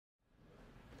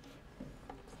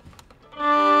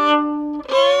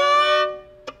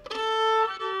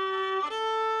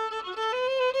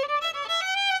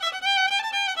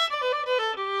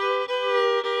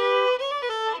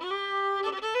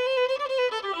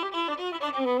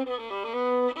There's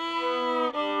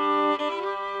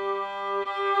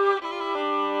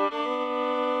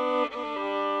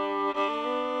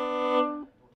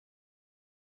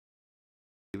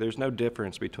no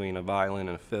difference between a violin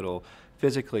and a fiddle.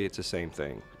 Physically, it's the same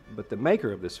thing. But the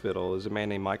maker of this fiddle is a man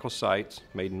named Michael Seitz,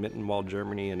 made in Mittenwald,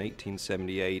 Germany in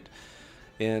 1878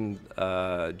 in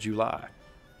July.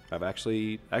 I've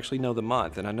actually know the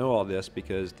month, and I know all this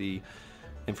because the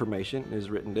information is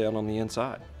written down on the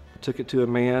inside. I took it to a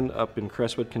man up in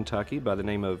Crestwood, Kentucky by the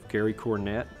name of Gary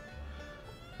Cornett,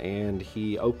 and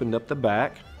he opened up the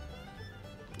back,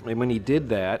 and when he did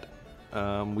that,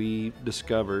 we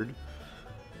discovered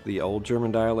the old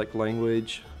German dialect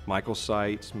language, Michael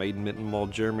Seitz, made in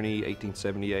Mittenwald, Germany,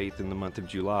 1878 in the month of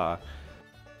July.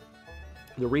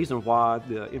 The reason why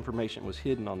the information was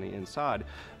hidden on the inside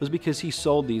was because he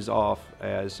sold these off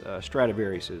as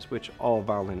Stradivariuses, which all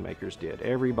violin makers did.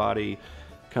 Everybody,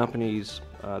 companies,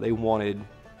 they wanted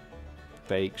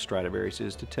fake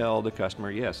Stradivariuses to tell the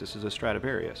customer, yes, this is a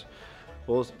Stradivarius.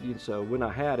 Well, so when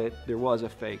I had it, there was a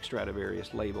fake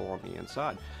Stradivarius label on the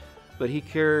inside. But he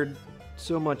cared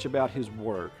so much about his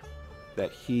work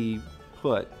that he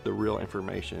put the real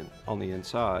information on the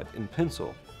inside in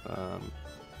pencil,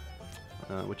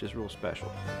 which is real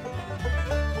special.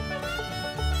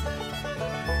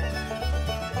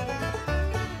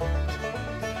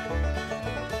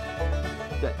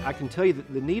 I can tell you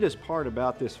that the neatest part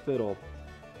about this fiddle,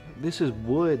 this is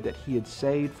wood that he had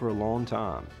saved for a long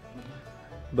time.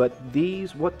 But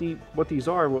what these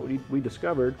are, what we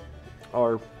discovered,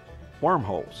 are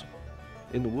wormholes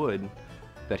in the wood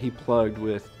that he plugged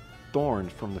with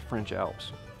thorns from the French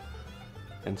Alps.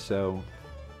 And so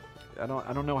I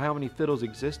don't know how many fiddles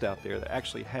exist out there that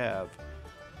actually have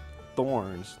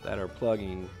thorns that are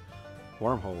plugging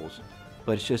wormholes,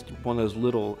 but it's just one of those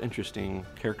little interesting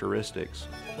characteristics.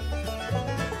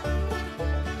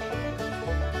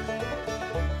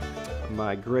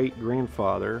 My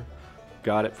great-grandfather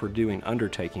got it for doing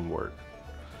undertaking work,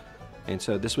 and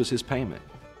so this was his payment.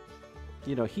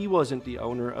 You know, he wasn't the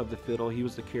owner of the fiddle, he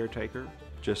was the caretaker,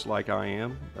 just like I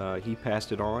am. He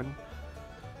passed it on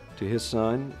to his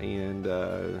son, and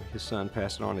his son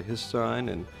passed it on to his son,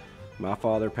 and my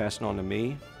father passed it on to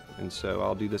me, and so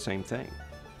I'll do the same thing.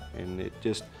 And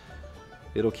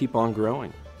it'll keep on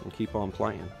growing and keep on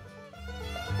playing.